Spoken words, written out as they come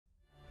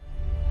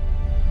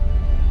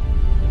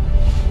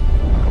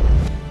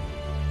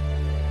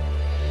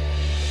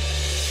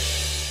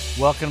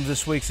Welcome to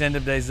this week's End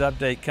of Days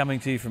Update coming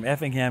to you from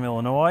Effingham,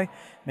 Illinois.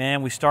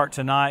 Man, we start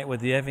tonight with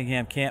the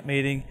Effingham camp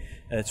meeting.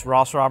 It's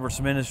Ross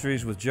Roberts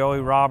Ministries with Joey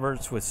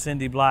Roberts, with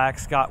Cindy Black,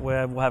 Scott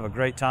Webb. We'll have a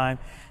great time.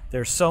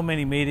 There's so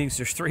many meetings.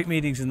 There's 3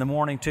 meetings in the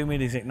morning, 2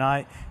 meetings at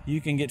night.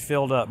 You can get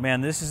filled up. Man,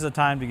 this is the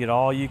time to get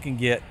all you can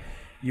get.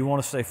 You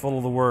want to stay full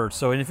of the Word.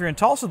 So, and if you're in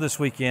Tulsa this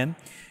weekend,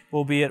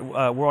 we'll be at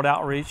World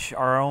Outreach,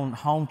 our own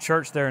home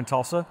church there in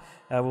Tulsa.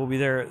 We'll be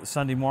there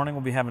Sunday morning.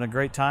 We'll be having a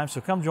great time.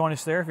 So come join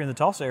us there if you're in the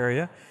Tulsa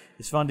area.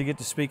 It's fun to get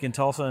to speak in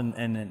Tulsa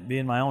and be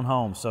in my own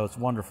home, so it's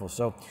wonderful.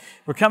 So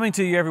we're coming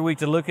to you every week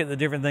to look at the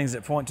different things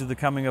that point to the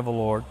coming of the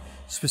Lord,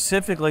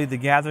 specifically the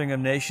gathering of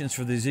nations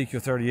for the Ezekiel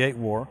 38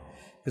 war,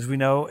 because we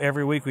know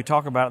every week we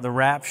talk about it, the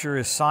rapture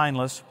is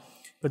signless,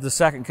 but the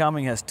second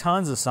coming has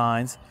tons of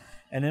signs.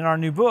 And in our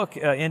new book,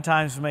 End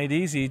Times Made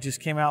Easy,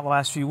 just came out the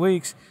last few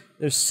weeks,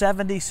 there's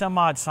 70 some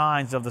odd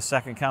signs of the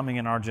second coming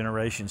in our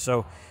generation.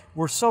 So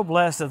we're so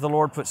blessed that the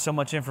Lord put so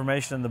much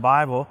information in the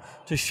Bible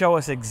to show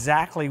us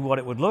exactly what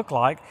it would look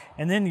like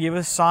and then give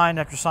us sign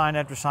after sign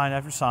after sign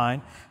after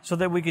sign so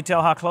that we could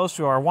tell how close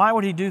we are. Why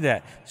would He do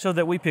that? So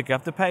that we pick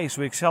up the pace,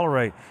 we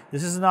accelerate.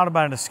 This is not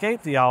about an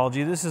escape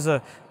theology. This is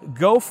a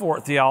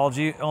go-for-it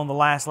theology on the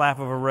last lap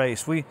of a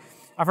race.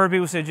 I've heard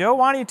people say, Joe,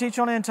 why do you teach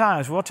on end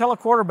times? Well, tell a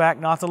quarterback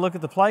not to look at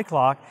the play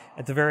clock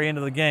at the very end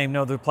of the game.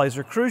 No, the plays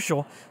are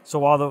crucial. So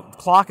while the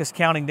clock is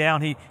counting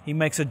down, he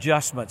makes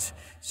adjustments.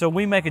 So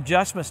we make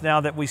adjustments now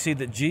that we see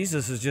that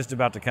Jesus is just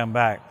about to come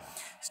back.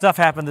 Stuff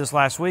happened this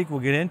last week. We'll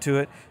get into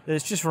it.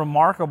 It's just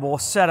remarkable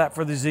setup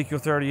for the Ezekiel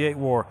 38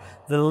 war.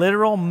 The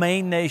literal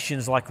main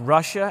nations like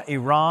Russia,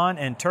 Iran,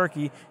 and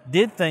Turkey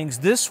did things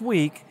this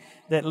week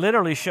that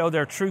literally show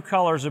their true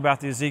colors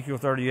about the Ezekiel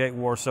 38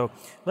 war. So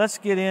let's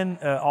get in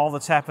all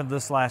that's happened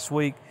this last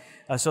week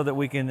so that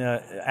we can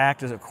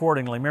act as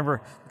accordingly.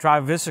 Remember, the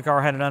tribe of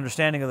Issachar had an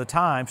understanding of the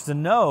times to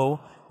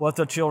know what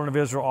the children of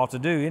Israel ought to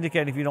do,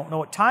 indicating if you don't know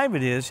what time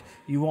it is,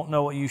 you won't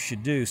know what you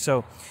should do.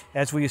 So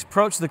as we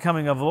approach the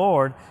coming of the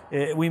Lord,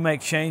 we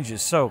make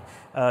changes. So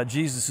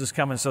Jesus is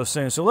coming so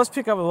soon. So let's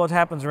pick up with what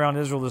happens around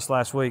Israel this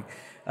last week.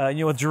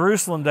 With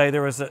Jerusalem Day,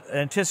 there was an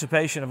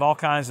anticipation of all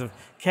kinds of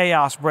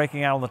chaos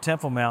breaking out on the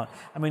Temple Mount.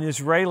 I mean,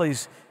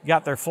 Israelis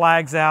got their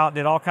flags out,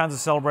 did all kinds of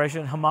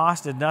celebration.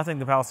 Hamas did nothing.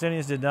 The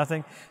Palestinians did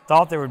nothing.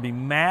 Thought there would be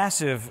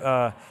massive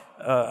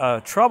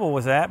trouble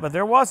with that, but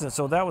there wasn't.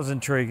 So that was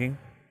intriguing.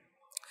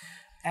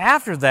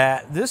 After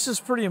that, this is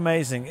pretty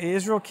amazing.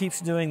 Israel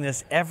keeps doing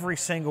this every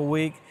single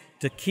week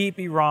to keep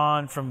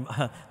Iran from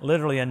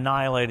literally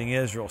annihilating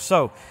Israel.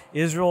 So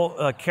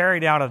Israel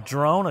carried out a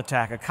drone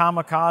attack, a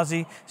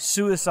kamikaze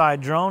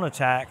suicide drone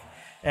attack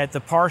at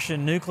the Parshan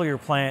nuclear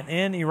plant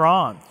in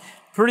Iran.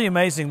 Pretty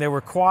amazing. They were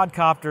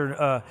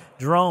quadcopter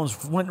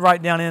drones, went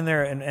right down in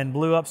there and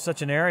blew up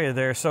such an area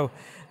there. So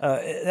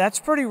that's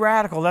pretty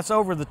radical. That's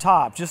over the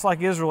top. Just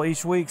like Israel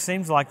each week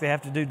seems like they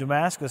have to do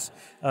Damascus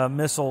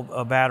missile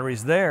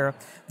batteries there.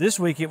 This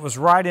week it was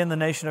right in the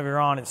nation of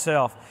Iran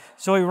itself.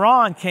 So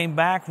Iran came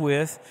back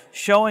with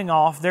showing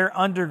off their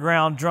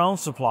underground drone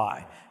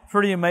supply.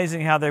 Pretty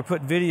amazing how they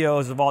put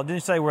videos of all,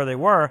 didn't say where they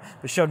were,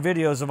 but showed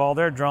videos of all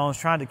their drones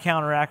trying to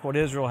counteract what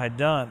Israel had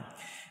done.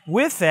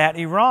 With that,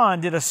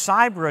 Iran did a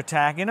cyber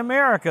attack in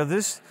America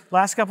this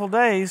last couple of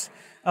days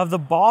of the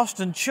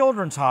Boston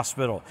Children's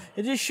Hospital.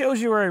 It just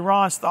shows you where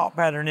Iran's thought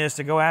pattern is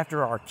to go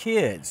after our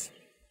kids.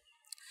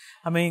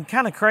 I mean,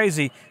 kind of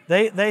crazy.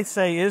 They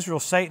say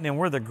Israel's Satan and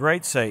we're the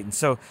great Satan.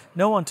 So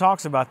no one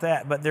talks about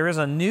that. But there is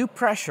a new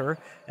pressure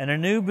and a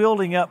new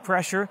building up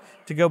pressure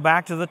to go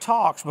back to the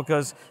talks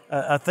because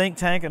a think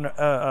tank, an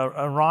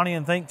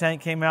Iranian think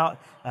tank came out,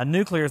 a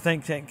nuclear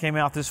think tank came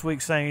out this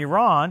week saying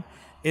Iran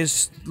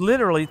is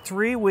literally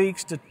 3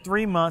 weeks to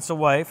 3 months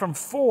away from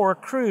 4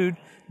 crude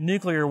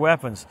nuclear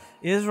weapons.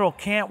 Israel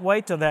can't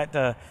wait till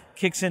that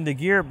kicks into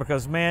gear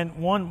because, man,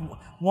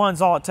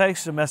 one's all it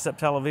takes to mess up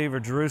Tel Aviv or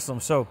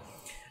Jerusalem. So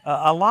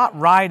a lot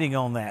riding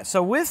on that.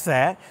 So with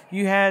that,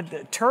 you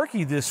had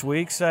Turkey this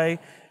week say,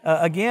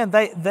 again,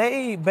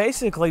 they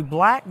basically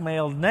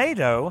blackmailed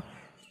NATO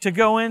to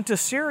go into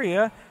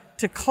Syria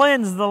to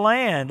cleanse the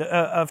land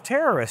of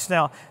terrorists.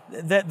 Now,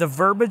 the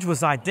verbiage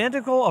was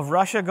identical of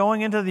Russia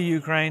going into the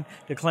Ukraine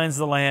to cleanse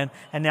the land,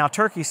 and now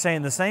Turkey's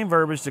saying the same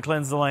verbiage to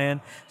cleanse the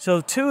land. So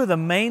 2 of the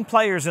main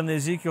players in the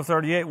Ezekiel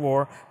 38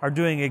 war are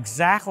doing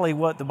exactly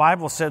what the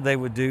Bible said they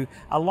would do,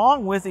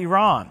 along with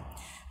Iran.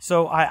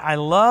 So I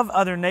love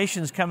other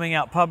nations coming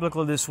out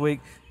publicly this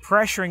week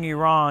pressuring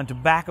Iran to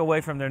back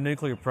away from their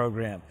nuclear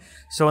program.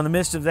 So in the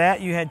midst of that,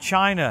 you had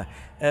China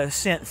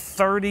sent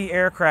 30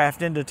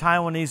 aircraft into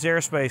Taiwanese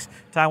airspace.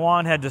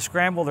 Taiwan had to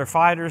scramble their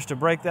fighters to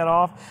break that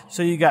off.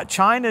 So you got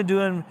China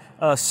doing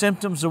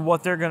symptoms of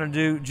what they're going to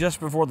do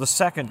just before the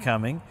second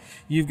coming.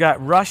 You've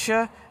got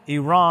Russia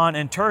Iran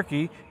and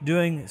Turkey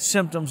doing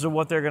symptoms of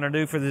what they're going to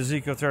do for the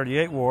Ezekiel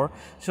 38 war.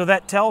 So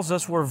that tells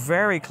us we're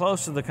very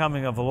close to the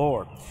coming of the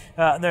Lord.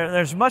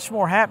 There's much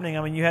more happening.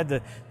 I mean, you had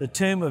the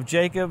tomb of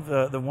Jacob.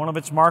 One of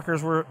its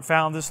markers were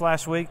found this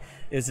last week.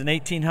 Is an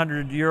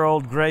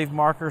 1,800-year-old grave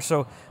marker.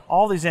 So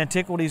all these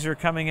antiquities are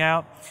coming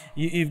out.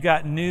 You've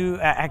got new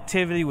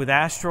activity with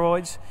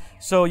asteroids.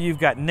 So you've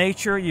got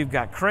nature, you've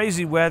got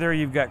crazy weather,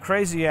 you've got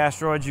crazy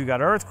asteroids, you've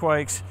got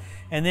earthquakes,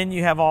 and then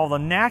you have all the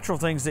natural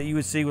things that you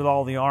would see with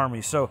all the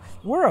armies. So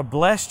we're a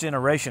blessed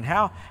generation.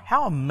 How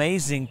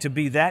amazing to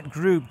be that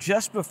group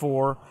just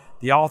before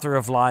the author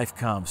of life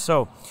comes.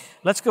 So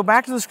let's go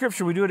back to the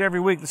scripture. We do it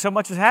every week. So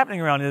much is happening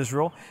around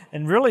Israel,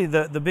 and really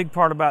the big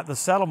part about the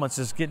settlements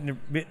is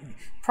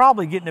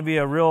probably getting to be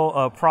a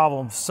real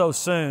problem so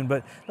soon.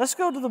 But let's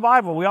go to the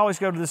Bible. We always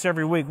go to this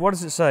every week. What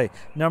does it say?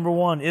 Number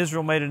 1,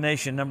 Israel made a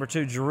nation. Number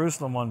 2,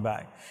 Jerusalem won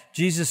back.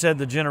 Jesus said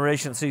the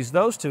generation that sees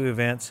those two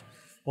events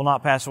will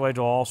not pass away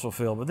till all is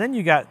fulfilled. But then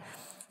you got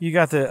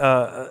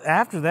the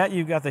after that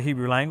you've got the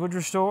Hebrew language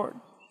restored.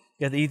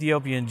 You got the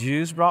Ethiopian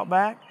Jews brought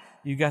back.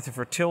 You got the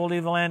fertility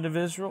of the land of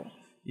Israel.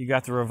 You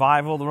got the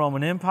revival of the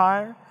Roman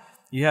Empire.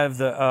 You have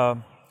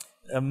the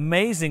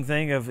amazing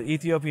thing of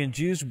Ethiopian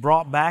Jews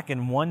brought back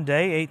in one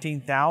day,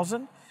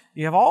 18,000.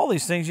 You have all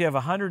these things. You have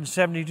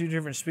 172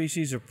 different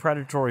species of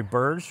predatory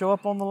birds show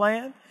up on the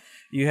land.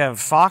 You have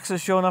foxes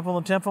showing up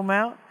on the Temple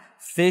Mount,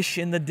 fish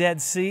in the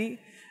Dead Sea,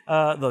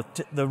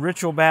 the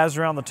ritual baths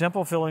around the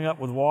temple filling up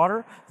with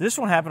water. This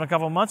one happened a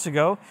couple of months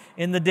ago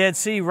in the Dead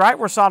Sea, right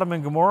where Sodom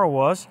and Gomorrah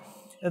was.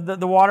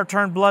 The water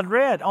turned blood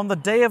red on the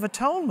Day of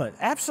Atonement.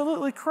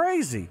 Absolutely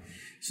crazy.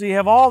 So you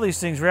have all these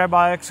things.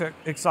 Rabbi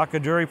Yitzhak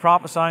Kaduri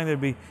prophesying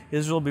that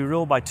Israel will be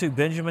ruled by 2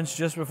 Benjamins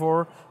just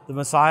before the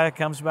Messiah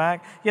comes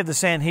back. You have the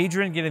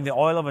Sanhedrin getting the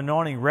oil of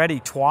anointing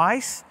ready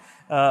twice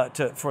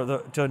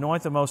to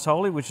anoint the Most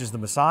Holy, which is the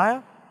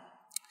Messiah.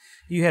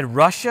 You had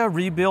Russia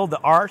rebuild the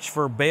arch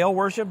for Baal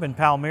worship in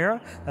Palmyra.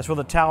 That's where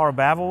the Tower of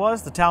Babel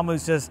was. The Talmud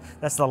says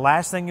that's the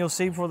last thing you'll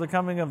see before the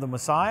coming of the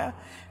Messiah.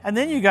 And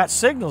then you got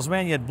signals,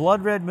 man. You had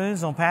blood red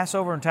moons on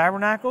Passover and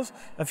Tabernacles.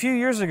 A few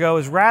years ago,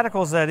 as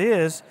radical as that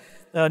is,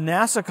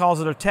 NASA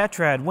calls it a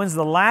tetrad. When's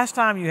the last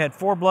time you had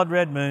 4 blood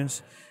red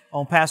moons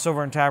on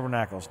Passover and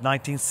Tabernacles?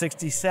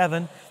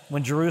 1967,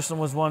 when Jerusalem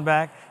was won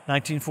back,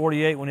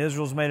 1948, when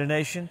Israel was made a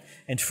nation,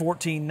 and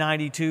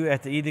 1492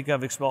 at the Edict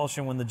of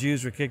Expulsion, when the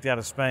Jews were kicked out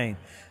of Spain.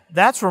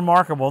 That's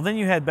remarkable. Then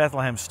you had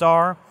Bethlehem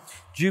Star,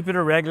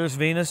 Jupiter, Regulus,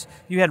 Venus.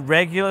 You had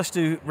Regulus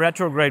do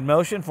retrograde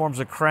motion, forms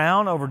a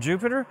crown over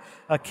Jupiter.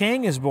 A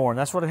king is born.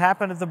 That's what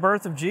happened at the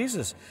birth of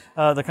Jesus.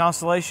 The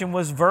constellation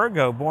was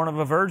Virgo, born of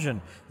a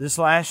virgin. This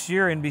last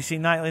year, NBC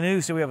Nightly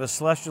News said we have a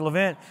celestial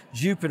event,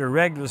 Jupiter,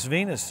 Regulus,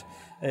 Venus.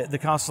 The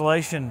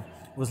constellation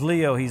was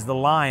Leo. He's the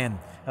lion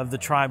of the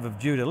tribe of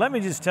Judah. Let me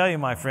just tell you,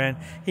 my friend,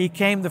 he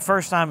came the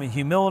first time in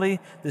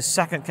humility. The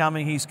second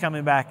coming, he's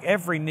coming back.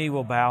 Every knee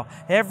will bow.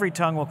 Every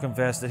tongue will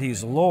confess that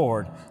he's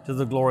Lord to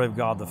the glory of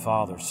God the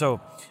Father. So,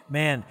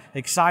 man,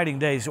 exciting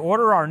days.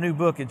 Order our new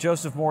book at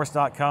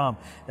josephmorris.com.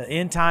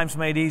 End Times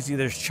Made Easy.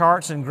 There's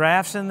charts and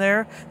graphs in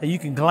there that you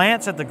can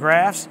glance at the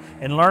graphs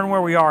and learn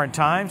where we are in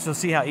time. So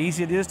see how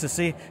easy it is to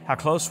see how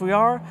close we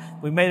are.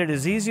 We made it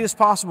as easy as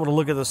possible to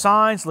look at the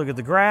signs, look at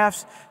the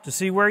graphs, to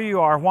see where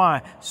you are.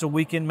 Why? So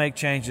we can make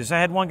changes. I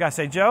had one guy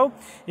say, Joe,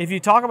 if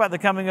you talk about the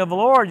coming of the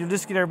Lord, you'll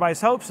just get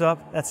everybody's hopes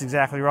up. That's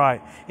exactly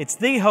right. It's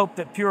the hope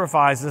that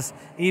purifies us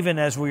even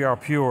as we are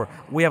pure.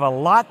 We have a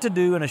lot to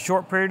do in a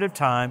short period of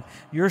time.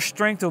 Your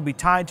strength will be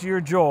tied to your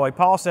joy.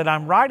 Paul said,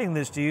 I'm writing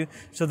this to you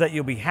so that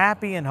you'll be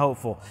happy and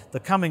hopeful. The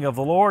coming of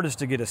the Lord is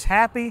to get us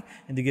happy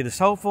and to get us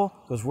hopeful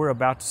because we're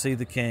about to see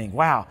the King.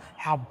 Wow,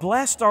 how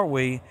blessed are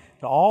we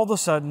to all of a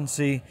sudden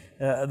see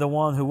the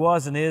one who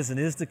was and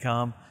is to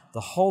come. The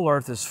whole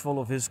earth is full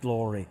of His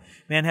glory.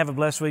 Man, have a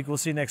blessed week. We'll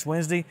see you next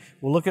Wednesday.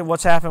 We'll look at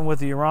what's happened with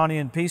the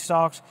Iranian peace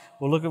talks.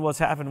 We'll look at what's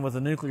happened with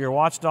the nuclear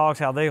watchdogs,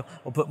 how they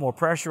will put more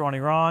pressure on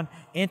Iran.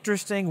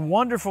 Interesting,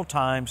 wonderful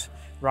times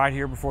right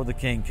here before the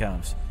King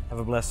comes. Have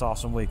a blessed,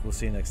 awesome week. We'll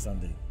see you next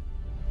Sunday.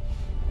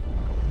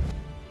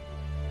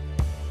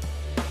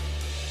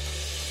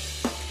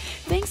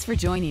 Thanks for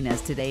joining us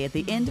today at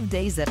the End of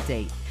Days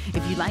Update.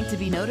 If you'd like to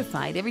be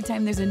notified every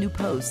time there's a new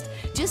post,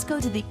 just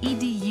go to the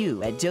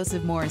edu at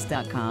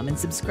josephmorris.com and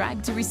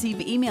subscribe to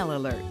receive email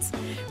alerts.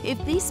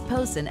 If these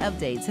posts and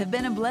updates have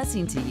been a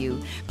blessing to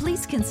you,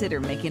 please consider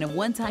making a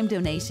one-time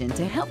donation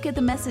to help get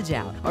the message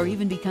out, or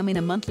even becoming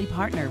a monthly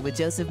partner with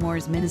Joseph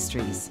Morris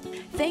Ministries.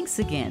 Thanks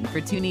again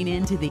for tuning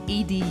in to the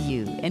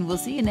EDU, and we'll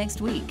see you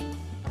next week.